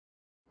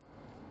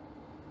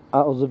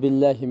أعوذ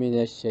بالله من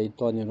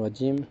الشيطان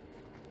الرجيم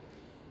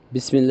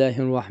بسم الله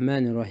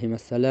الرحمن الرحيم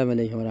السلام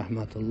عليكم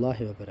ورحمة الله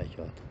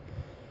وبركاته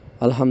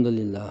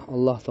Alhamdulillah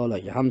Allah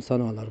Teala'ga hamd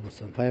sanolar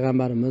bo'lsin.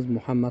 Payg'ambarimiz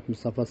Muhammad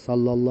Mustafa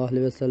sallallohu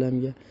alayhi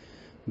vasallamga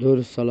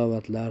durust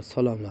salovatlar,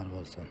 salomlar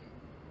bo'lsin.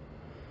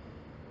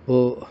 Bu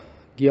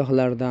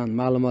giyohlardan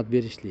ma'lumot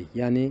berishlik,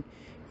 ya'ni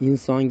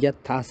insonga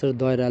ta'sir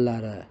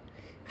doiralari,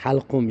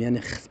 halqum, ya'ni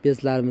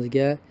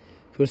his-bezlarimizga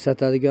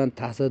ko'rsatadigan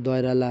ta'sir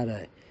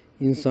doiralari,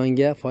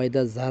 insonga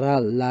foyda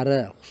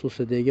zararlari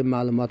xususidagi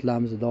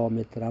ma'lumotlarimizni davom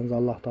ettiramiz.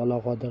 Alloh taolo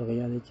qodir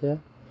qilganicha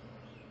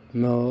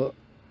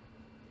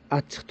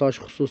Аччиқ tosh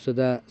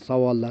xususida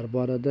savollar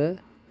bor edi.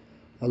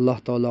 Alloh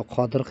taolo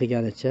qodir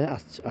qilganicha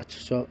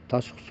Аччиқ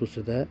tosh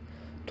xususida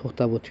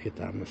to'xtab o'tib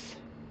ketamiz.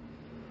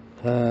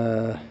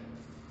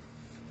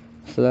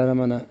 Sizlar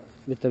mana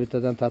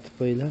bitta-bittadan tatib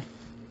qo'yinglar.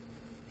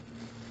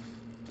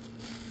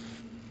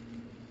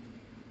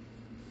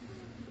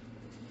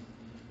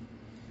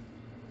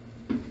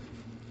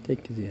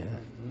 Tekkiziga.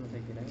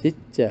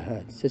 Chicha,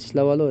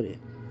 tishlab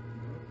olavering.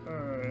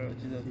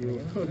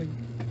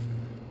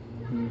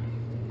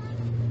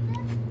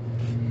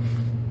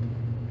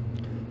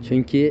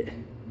 Chunki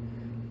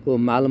bu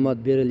ma'lumot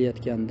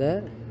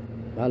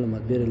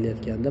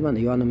berilayotganda mana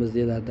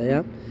yonimizdalarda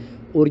ham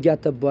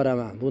o'rgatib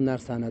boraman bu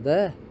narsani-da.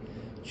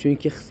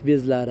 Chunki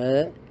his-bezlari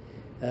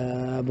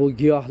bu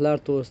giyohlar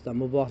to'g'risida,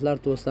 mubohlar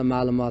to'g'risida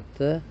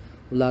ma'lumotni,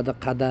 ularning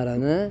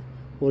qadarini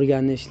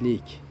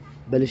o'rganishlik,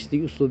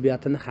 bilishlik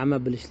uslubiyatini hamma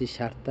bilishlik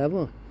shartda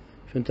bu.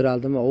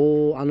 Tushuntiraldimi?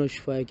 Ana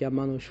shifo ekan,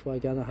 mana shifo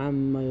ekan,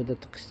 hamma yerda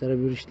tiqishtirib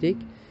yurishlik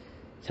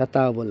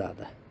chatoq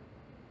bo'ladi.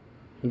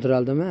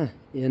 Tushuntiraldimi?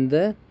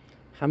 Endi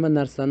hamma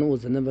narsani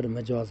o'zini bir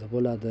mijozi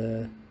bo'ladi.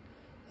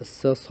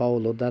 Issiq,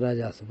 sovuqlik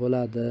darajasi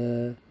bo'ladi.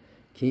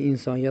 Keyin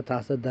insonga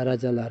ta'sir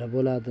darajalari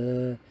bo'ladi.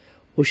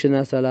 O'sha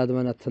narsalarni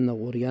mana tiniq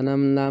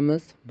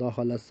o'rganamiz, xudo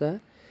xolasa,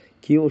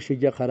 keyin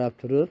o'shaga qarab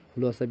turib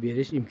xulosa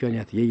berish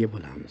imkoniyatiga ega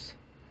bo'lamiz.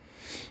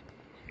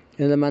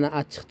 Endi mana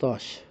Аччиқ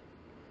tosh.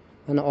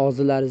 Mana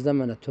og'zilaringizda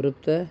mana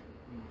turibdi.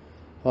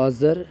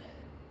 Hozir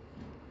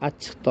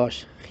Аччиқ tosh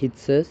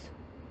hidsiz.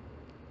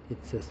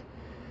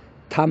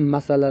 Tam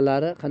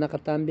masalalari qanaqa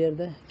tam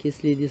berdi?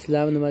 Keslik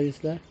deysizlarmi, nima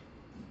deysizlar?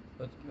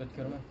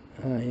 O'tkirma.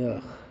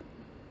 Yo'q.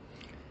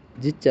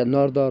 Jicha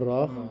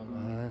nordonroq.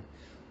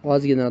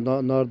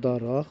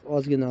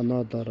 Ozgina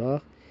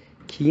nordonroq.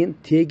 Keyin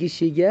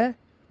tegishiga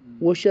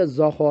o'sha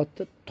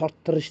zahoti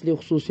torttirishlik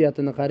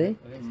xususiyatini qarang.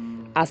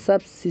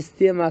 Asab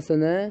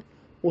sistemasini,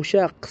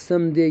 o'sha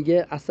qismdagi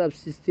asab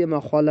sistema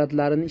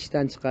holatlarini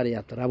ishdan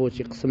chiqaryapti,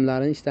 rabochiy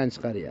qismlarini ishdan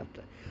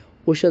chiqaryapti.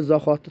 O'sha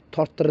zahoti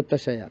torttirib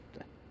tashlayapti.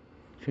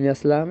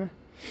 Tushunyapsizlarmi?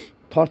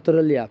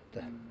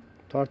 Tortirilyapti.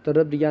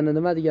 Tortirib degani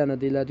nima degani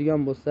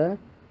deyiladigan bo'lsa,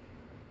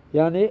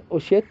 ya'ni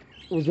o'sha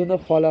o'zini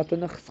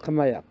holatini his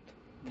qilmayapti.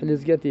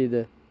 Tilingizga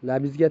tegdi,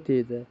 labingizga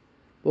tegdi.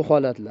 Bu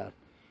holatlar.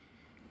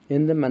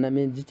 Endi mana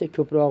men jicha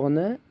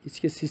ko'prog'ini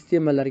ichki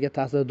sistemalarga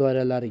ta'sir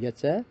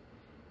doiralarigacha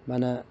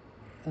mana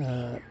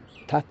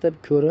tatib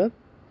ko'rib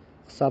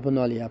hisobini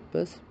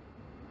olyapmiz.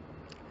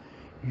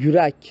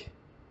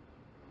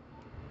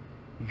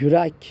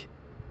 Yurak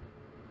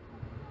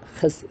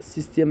his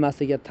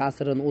sistemasiga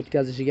ta'sirini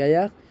o'tkazishiga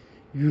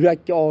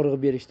yurakka og'riq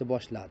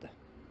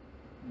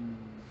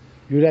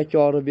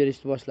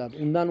berishni boshladi.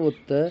 Undan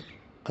o'tdi,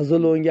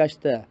 qizil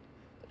o'ngachda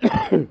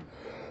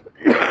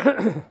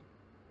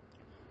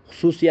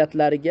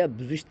xususiyatlariga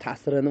buzish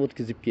ta'sirini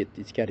o'tkazib ketdi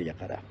ichkariga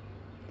qarab.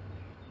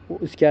 U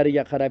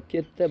ichkariga qarab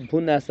ketdi. Bu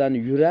narsani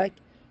yurak,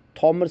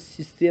 tomir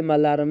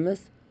sistemalarimiz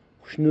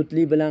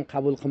xushnudlik bilan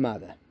qabul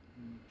qilmadi.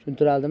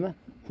 Tushuntiradimi?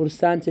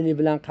 Xursandchilik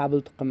bilan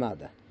qabul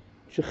qilmadi.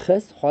 Shu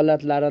his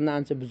holatlarini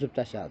ancha buzib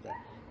tashladi.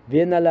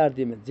 Venalar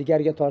deymiz,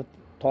 jigarga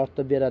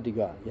tortib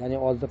beradigan, ya'ni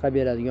oziqa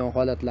beradigan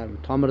holatlarimiz,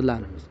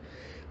 tomirlarimiz.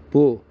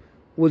 Bu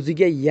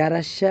o'ziga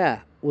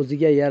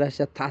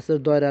yarasha ta'sir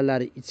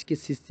doiralari ichki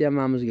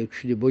sistemamizga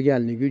kuchli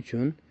bo'lganligi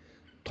uchun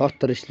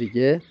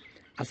torttirishligi,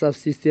 asab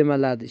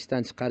sistemalarni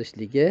ishdan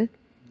chiqarishligi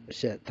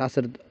o'sha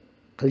ta'sir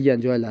qilgan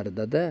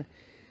joylarida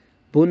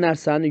bu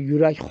narsani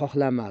yurak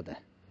xohlamadi.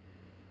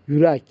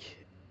 Yurak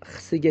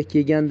hisiga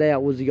kelganda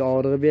o'ziga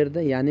og'riq berdi,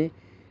 ya'ni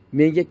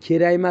menga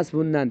kerak emas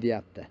bundan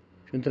deyapti.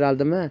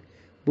 Tushuntiraldimi?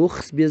 Bu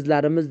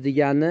his-bezlarimiz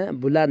degani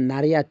bular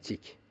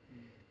naryadchik.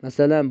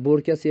 Masalan,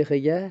 bo'rka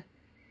sexiga,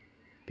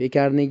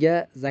 pekarniga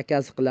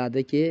zakaz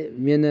qiladiki,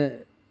 meni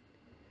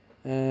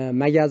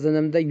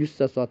magazinimda 100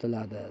 ta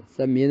sotiladi.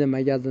 Meni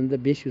magazinimda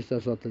 500 ta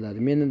sotiladi.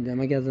 Meni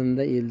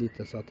magazinimda 50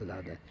 ta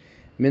sotiladi.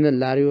 Meni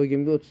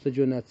laryogimga 30 ta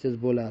jo'natsangiz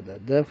bo'ladi,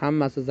 deb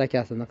hammasi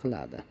zakasini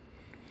qiladi.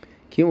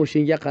 Keyin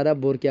o'shinga qarab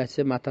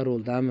bo'rkachi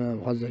Motoroldami,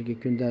 hozirgi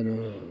kunda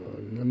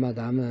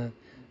nimadami,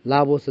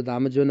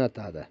 Labosidami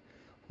jo'natadi.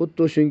 Xuddi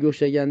o'shunga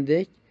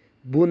o'xshagandek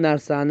bu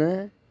narsani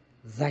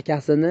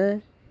zakasini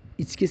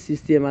ichki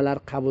sistemalar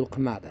qabul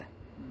qilmadi.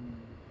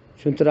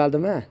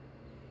 Tushuntiraldimi?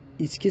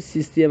 Ichki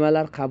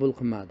sistemalar qabul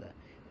qilmadi.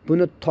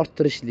 Buni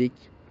torttirishlik,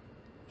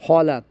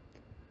 holat,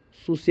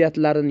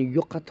 xususiyatlarini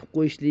yo'qotib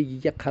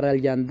qo'yishligiga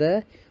qaralganda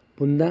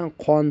bundan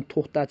qon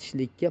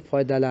to'xtatishlikka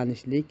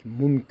foydalanishlik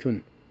mumkin.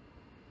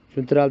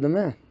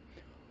 Tushuntirildimi?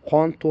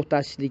 Qon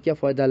to'xtatishlikka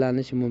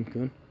foydalanish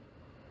mumkin.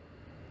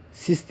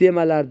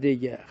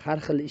 Sistemalardagi har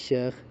xil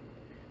ishiq,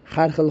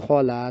 har xil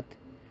holat,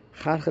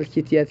 har xil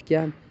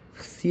ketayotgan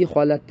hissiy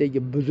holatdagi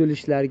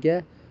buzilishlarga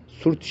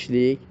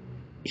surtishlik,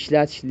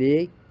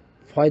 ishlatishlik,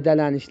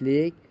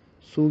 foydalanishlik,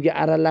 suvga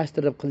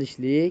aralashtirib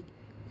qilishlik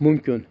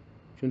mumkin.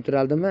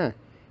 Tushuntirildimi?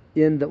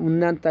 Endi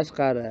undan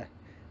tashqari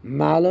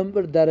ma'lum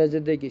bir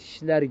darajadagi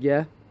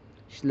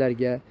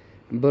ishlarga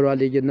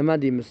biroligi nima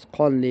deymiz,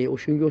 qonli,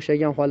 o'shunga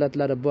o'xshagan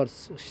holatlari bor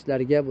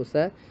ishlarga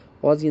bo'lsa,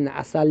 ozgina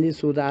asalli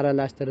suvda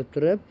aralashtirib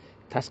turib,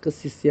 tashqi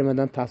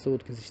sistemadan ta'sir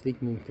o'tkazishlik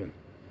mumkin.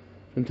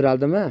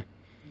 Tushuntirildimi?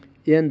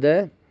 Endi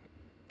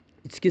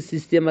ichki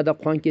sistemada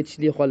qon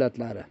ketishlik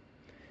holatlari,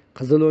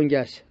 qizil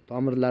o'ngash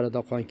tomirlarida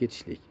qon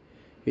ketishlik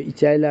va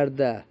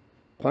ichaklarda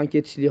qon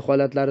ketishlik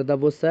holatlarida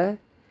bo'lsa,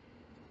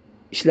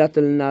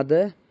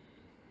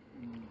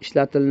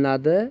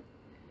 ishlatilinadi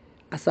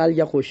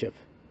asalga qo'shib.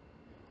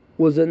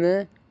 O'zini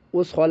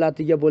o'z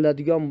holatiga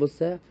bo'ladigan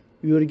bo'lsa,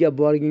 u yerga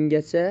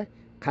borgungacha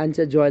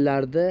qancha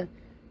joylarda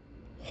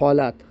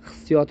holat,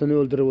 hissiyotini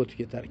o'ldirib o'tib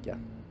ketar ekan.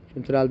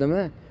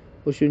 Tushuntirildimi?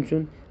 O'shuning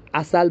uchun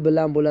asal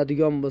bilan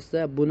bo'ladigan bo'lsa,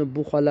 buni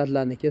bu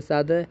holatlarni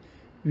kesadi.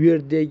 U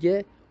yerdagi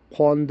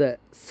qonni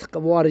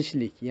siqib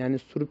yorishlik, ya'ni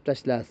surib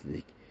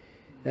tashlashlik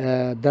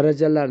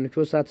darajalarini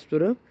ko'rsatib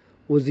turib,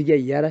 o'ziga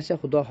yarasha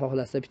Xudo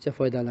xohlasa picha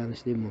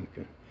foydalanishlik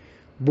mumkin.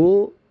 Bu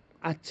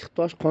achchiq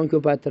tosh qon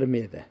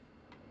ko'paytirmaydi.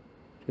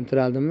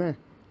 Tushuntirildimi?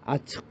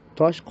 Achchiq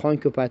tosh qon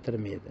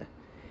ko'paytirmaydi.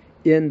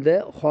 Endi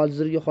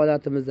hozirgi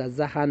holatimizda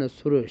zahani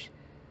surish,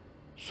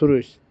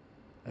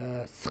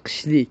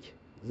 siqishlik,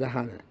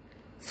 zahani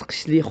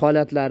siqishlik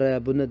holatlari,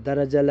 buni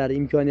darajalari,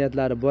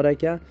 imkoniyatlari bor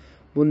ekan.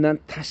 Bundan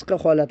tashqi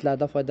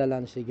holatlarda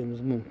foydalanishligimiz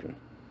mumkin.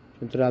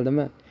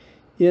 Tushuntirildimi?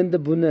 Endi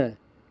buni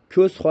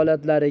ko'z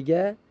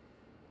holatlariga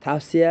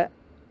tavsiya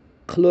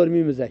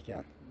qilolmaymiz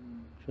ekan.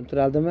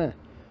 Tushuntirildimi?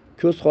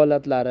 Ko'z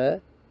holatlari,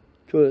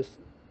 ko'z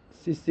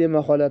sistema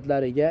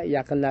holatlariga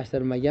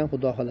yaqinlashtirmagan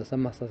Xudo xolasa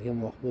maqsadga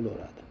muvofiq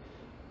bo'laveradi.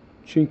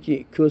 Chunki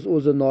ko'z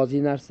o'zi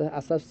nozik narsa,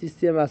 asab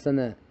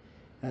sistemasini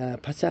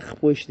pachaq qilib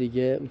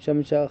qo'yishligi,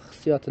 uncha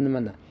hissiyotini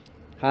mana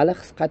hali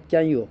his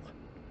qatgan yo'q.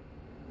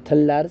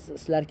 Tillari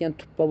sizlarkan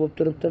tuppa bo'lib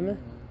turibdimi?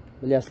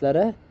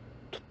 Bilasizlar-a?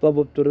 Tuppa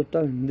bo'lib turibdi,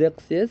 bunday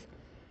qilsangiz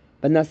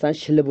bir narsani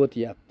shilib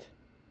o'tyapti.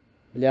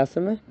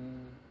 Bilasizmi?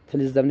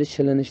 Tilingizda bunday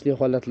shilinishli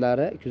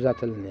holatlari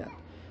kuzatilyapti.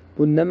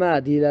 Bu nima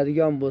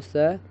deyiladigan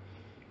bo'lsa,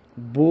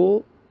 bu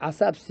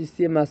asab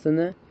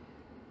sistemasini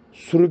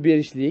surib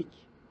berishlik,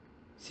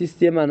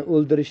 sistemani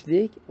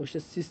o'ldirishlik, o'sha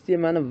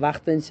sistemani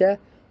vaqtincha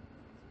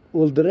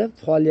o'ldirib,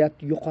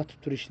 faoliyatni yo'qotib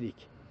turishlik.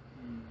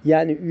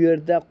 Ya'ni u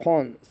yerda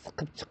qon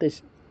siqib chiqish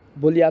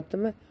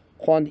bo'lyaptimi?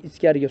 Qonni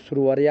ichkariga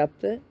surib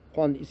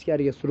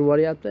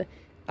yuboryapti,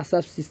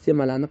 asab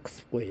sistemalarini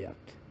qisib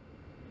qo'yyapti.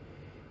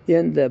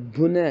 Endi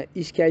buni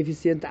ish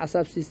koeffitsiyenti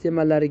asab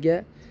sistemalariga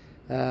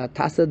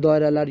ta'sir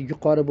doiralari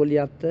yuqori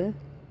bo'lyapti.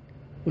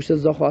 O'sha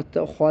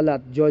zahotda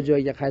holat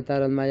joy-joyiga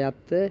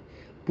qaytarilmayapti.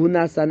 Bu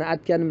narsani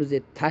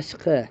aytganimizdek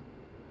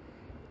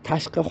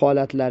tashqi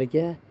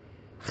holatlarga,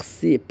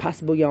 hissiy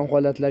past bo'lgan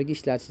holatlarga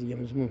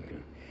ishlatishimiz mumkin.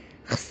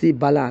 Hissiy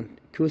baland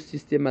ko'z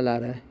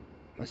sistemalari,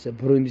 mana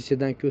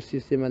burundichidan ko'z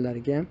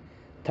sistemalariga ham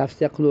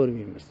tavsiya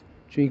qilavermaymiz.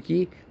 Chunki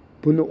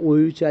buni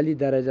o'yuvchalik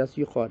darajasi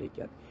yuqori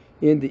ekan.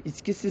 Endi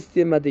ichki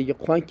sistemadagi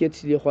qon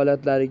ketishli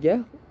holatlariga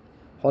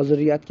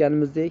hozirgi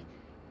aytganimizdek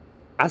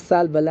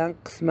asal bilan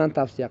qisman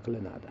tavsiya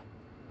qilinadi.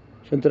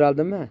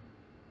 Tushuntirildimi?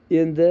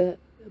 Endi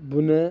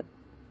buni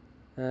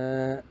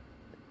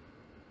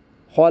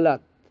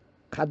holat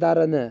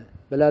qadarini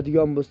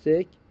biladigan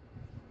bo'lsak,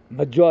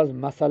 mijoz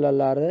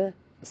masalalari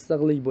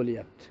issiqlik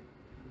bo'lyapti.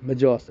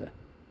 Mijozi.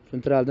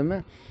 Tushuntirildimi?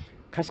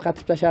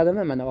 Qashqatib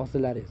tashadimi mana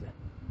og'zilaringizni?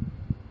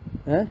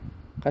 Ha?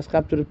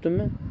 Qashqab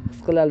turibdimi? His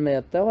qila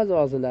olmayapti hozir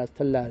og'zilaringiz,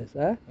 tillaringiz,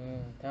 ha?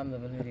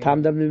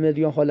 Tamda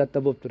bilmaydigan holatda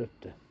bo'lib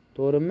turibdi.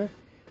 To'g'rimi?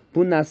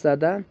 Bu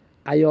narsadan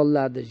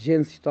ayollarni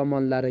jinsiy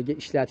tomonlariga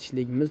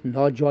ishlatishligimiz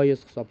nojoiz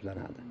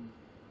hisoblanadi.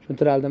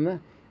 Tushuntirildimi?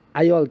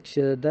 Ayol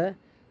kishida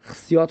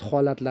hissiyot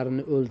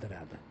holatlarini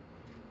o'ldiradi.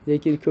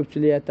 Lekin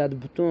ko'pchilik aytadi,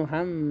 butun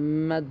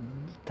hamma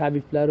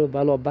tabiblar va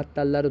balo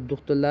battallari,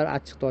 doktorlar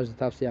achchiq toshni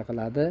tavsiya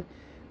qiladi.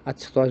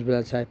 Achchiq tosh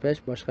bilan chaypash,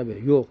 boshqa bir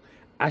yo'q.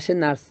 Ashu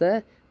narsa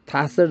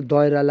ta'sir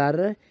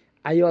doiralari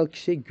ayol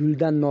kishi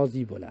guldan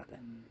nozik bo'ladi.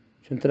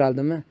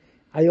 Tushuntirildimi?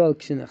 Ayol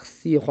kishini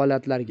hissiy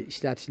holatlarga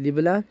ishlatishlik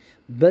bilan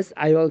biz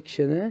ayol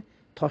kishini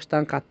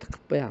toshdan qattiq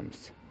qilib qo'yamiz.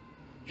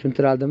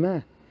 Tushuntirildimi?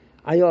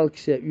 Ayol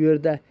kishi u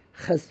yerda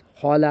his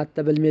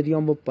holatni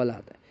bilmaydigan bo'lib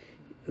qoladi.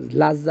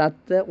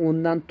 Lazzatni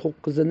 10dan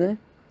 9ni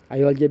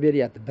ayolga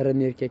beryapti,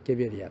 birini erkakka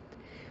beryapti.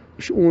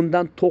 Shu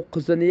 10dan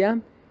 9ni ham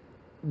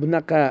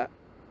bunaqa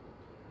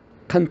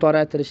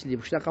qantoraytirishlik,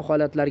 shunaqa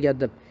holatlarga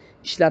deb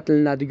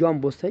ishlatilinadigan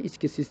bo'lsa,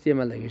 ichki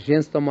sistemalarga,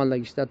 jins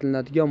tomonlarga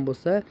ishlatilinadigan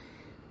bo'lsa,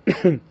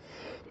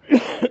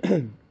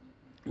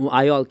 u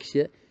ayol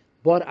kishi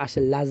bor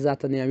asl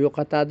lazzatini ham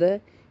yo'qotadi.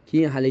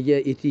 Keyin haliga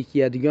etik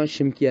kiyadigan,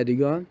 shim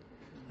kiyadigan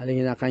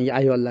haliginaqa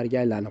ayollarga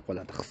aylanib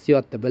qoladi.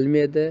 Hissiyotni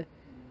bilmaydi,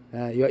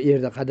 yo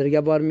erda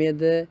qadrga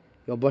bormaydi,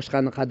 yo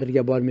boshqani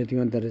qadrga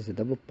bormaydigan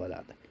darajada bo'lib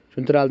qoladi.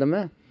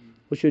 Tushuntiraldimi?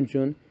 O'shuning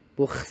uchun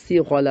bu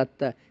hissiy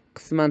holatda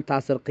qisman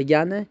ta'sir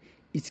qilgani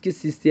ichki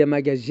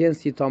sistemaga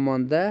jinsiy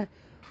tomonda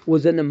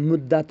o'zini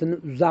muddatini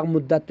uzoq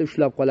muddatda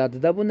ushlab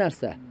qoladi-da bu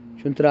narsa.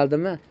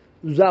 Tushuntiraldimi?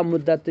 Uzoq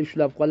muddatda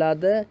ushlab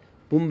qoladi.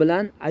 Bu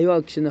bilan ayol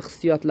kishining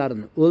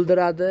hissiyotlarini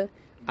o'ldiradi.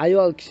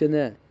 Ayol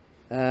kishini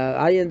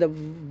endi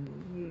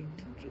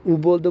u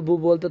bo'ldi, bu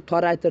bo'ldi,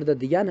 toraytirdi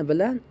degani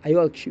bilan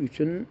ayol kishi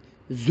uchun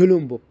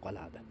zulm bo'lib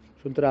qoladi.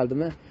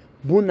 Tushuntiraldimi?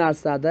 Bu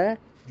narsada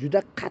juda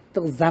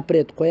qattiq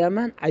zapret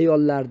qo'yaman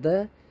ayollarda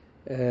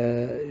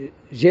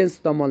jins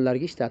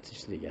tomonlarga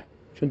ishlatishligi.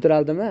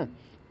 Tushuntiraldimi?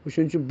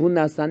 Shuning uchun bu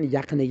narsani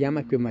yaqiniga ham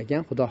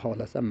ko'magan, Xudo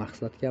xolasa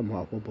maqsadga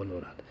muvofiq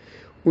bo'laveradi.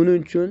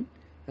 Uning uchun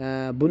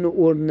buni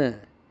o'rni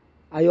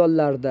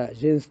ayollarda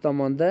jins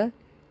tomonda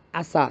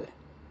asal.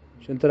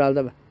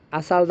 Tushuntiraldimi?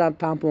 Asaldan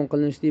tampon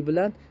qilinishlik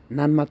bilan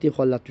normativ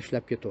holatda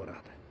ushlab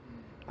ketaveradi.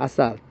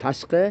 Asal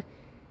tashqi,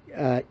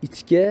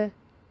 ichki,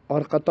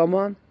 orqa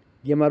tomon,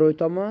 gemoroy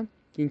tomon,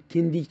 keyin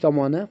kindik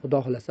tomoni Xudo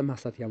xolasa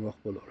maqsadga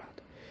muvofiq bo'laveradi.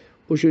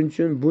 O'shuning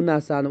uchun bu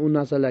narsani u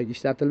narsalarga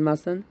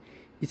ishlatilmasin,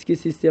 ichki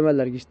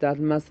sistemalarga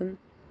ishlatilmasin,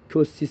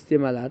 ko'z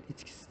sistemalari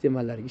ichki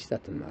sistemalarga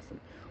ishlatilmasin.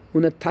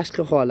 Uni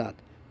tashqi holat,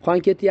 qon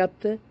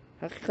ketyapti,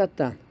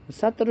 haqiqatan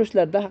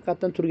sartaroshlarda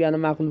haqiqatan turgani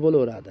ma'qul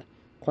bo'laveradi.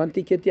 Qon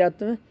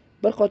ketyaptimi?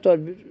 Bir qator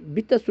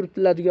bitta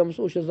surtiladigan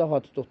bo'lsa o'sha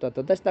zahoti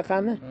to'xtatadi.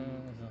 Shunaqami?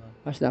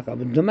 Shunaqa.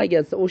 Bu nimaga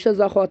desa, o'sha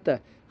zahoti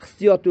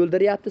hissiyot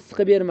o'ldiryapti,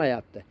 siqib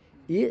bermayapti.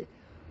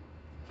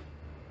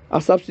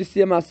 Asab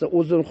sistemasi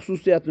o'zining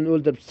xususiyatini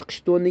o'ldirib,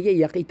 siqish o'rniga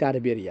yaqin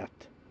itarib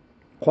beryapti.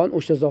 Qon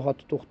o'sha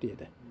zahoti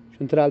to'xtaydi.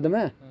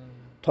 Tushuntiraldimi?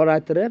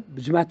 Toraytirib,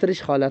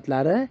 bijmatirish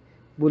holatlari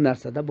bu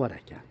narsada bor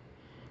ekan.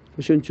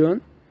 Shuning uchun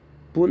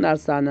bu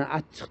narsani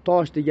achchiq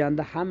tosh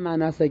deganda hamma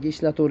narsaga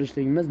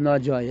ishlataverishligimiz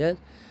nojoiz.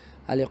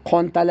 Hali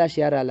qon talash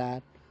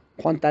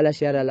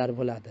yaralar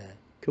bo'ladi.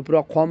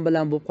 Ko'proq qon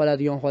bilan bo'lib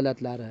qoladigan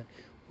holatlari.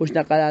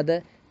 O'shanaqalarda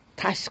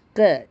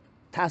tashqi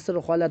ta'sir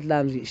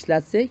holatlarimizga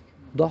ishlatsak,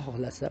 Xudo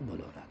xohlasa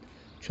bo'laveradi.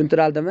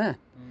 Tushuntiraldimi?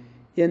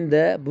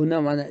 Endi buni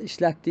mana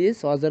ishlatdingiz,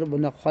 hozir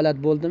bunaqa holat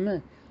bo'ldimi?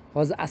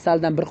 Hozir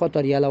asaldan bir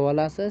qator yalab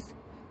olasiz.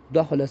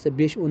 Xudo xohlasa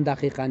 5-10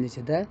 daqiqaning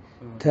ichida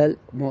til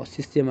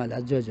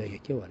sistemalar joy-joyiga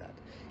keladi.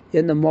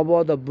 Endi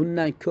mabodo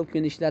bundan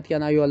ko'pgina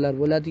ishlatgan ayollar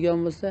bo'ladigan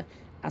bo'lsa,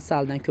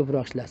 asaldan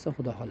ko'proq ishlatsa,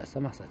 Xudo xolasa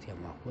maqsadga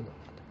muvofiq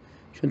bo'laveradi.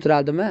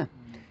 Tushuntiraldimi?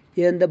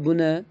 Endi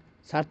buni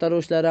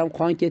sartaroshlar ham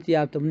qon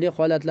ketyapti, bunday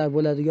holatlar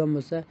bo'ladigan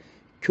bo'lsa,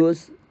 ko'z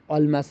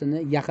olmasini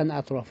yaqin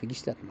atrofiga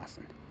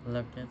ishlatmasin.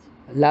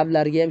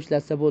 Lablarga ham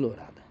ishlatsa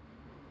bo'laveradi.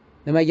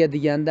 Nimaga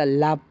deganda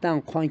labdan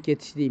qon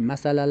ketishlik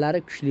masalalari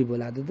kuchli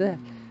bo'ladi-da.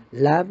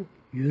 Lab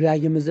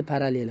yuragimizni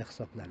paralleli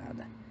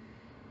hisoblanadi.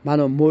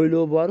 Mana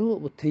mo'ylov bor-ku,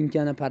 bu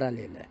tinkani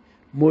paralleli.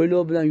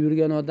 Mo'ylov bilan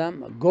yurgan odam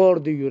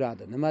gordi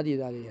yuradi. Nima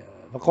deydi?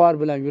 Viqor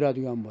bilan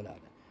yuradigan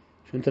bo'ladi.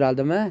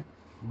 Tushuntiraldimi?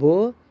 Bu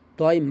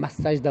doim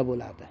massajda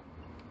bo'ladi.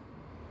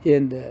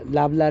 Endi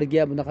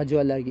lablarga bunaqa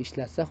joylarga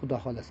ishlatsa, Xudo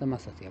xolasa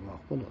maqsadga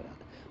muvofiq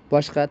bo'laveradi.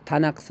 Boshqa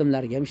tana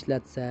qismlariga ham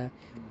ishlatsa,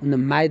 uni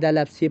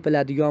maydalab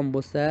sepiladigan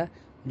bo'lsa,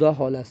 Xudo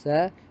xolasa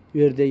u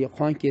yerdagi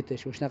qon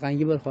ketish,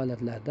 o'shanaqangi bir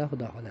holatlarda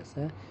Xudo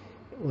xolasa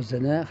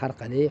o'zini har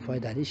qanday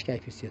foydali ish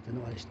kayfiyatini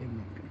olishlik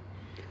mumkin.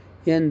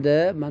 Endi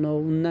mana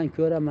undan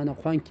ko'ra mana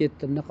qon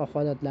ketdi, bunaqa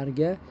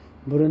holatlarga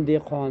burundiy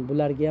qon,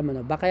 bularga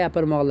mana baqa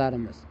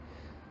yapirmoqlarimiz.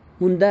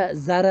 Unda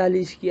zararli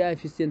ish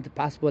koeffitsiyenti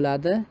past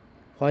bo'ladi,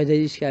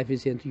 foydali ish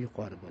koeffitsiyenti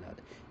yuqori bo'ladi.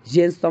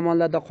 Jins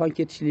tomonlarda qon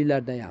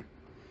ketishliklarda ham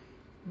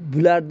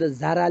bularda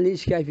zararli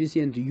ish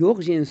koeffitsiyenti yo'q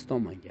jins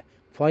tomonga.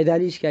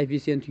 Foydali ish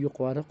koeffitsiyenti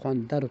yuqori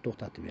qonni darrov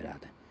to'xtatib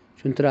beradi.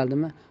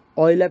 Tushuntiraldimi?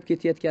 Oylab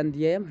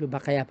ketayotgandiga ham shu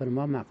baqa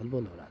yapirmoq ma'qul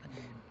bo'laveradi.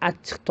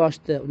 Achchiq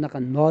toshni unaqa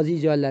nozik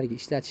joylarga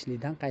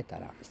ishlatishlikdan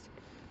qaytaramiz.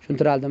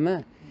 Tushuntiraldimi?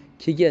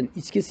 Keyin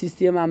ichki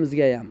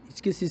sistemamizga ham,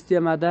 ichki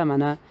sistemada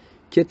mana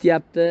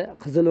ketyapti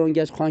qizil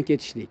o'ngach qon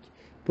ketishlik.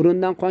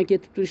 Burundan qon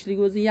ketib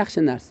turishligi o'zi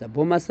yaxshi narsa.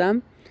 Bo'lmasam,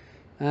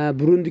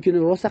 burundikini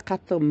rosa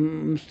qattiq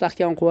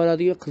mustahkam qilib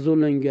oladigan qizil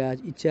o'ngach,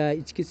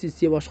 ichki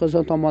sistema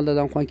boshqa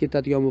tomonlardan qon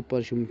ketadigan bo'lib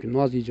qolishi mumkin,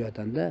 nozik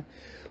joydan-da.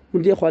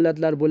 Bunday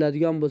holatlar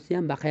bo'ladigan bo'lsa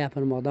ham baqa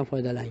yapirmoqdan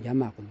foydalangan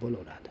ma'qul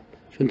bo'laveradi.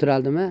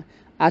 Tushuntiraldimi?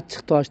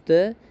 Achchiq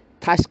toshni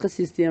tashqi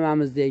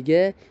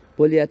sistemamizdagi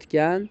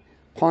bo'layotgan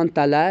qon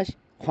talash,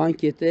 qon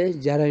ketish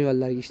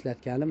jarayonlariga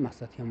ishlatganim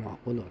maqsadga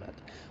muvofiq bo'laveradi.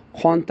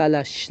 Qon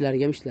talash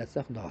ishlarga ham ishlatsa,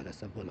 Xudo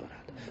xolasa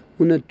bo'laveradi.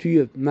 Uni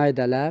tuyib,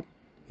 maydalab,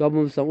 yo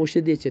bo'lmasa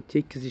o'shadacha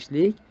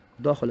tekkizishlik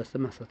Xudo xolasa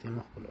maqsadga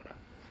muvofiq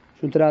bo'laveradi.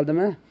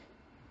 Tushuntiraldimi?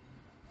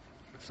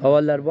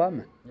 Savollar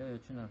bormi? Yo'q,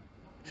 tushunarli.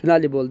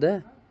 Tushunarli bo'ldi?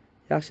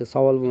 Yaxshi,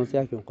 savol bo'lmasa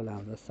yakun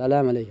qilamiz.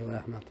 Assalomu alaykum va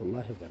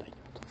rahmatullohi va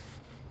barakatuh.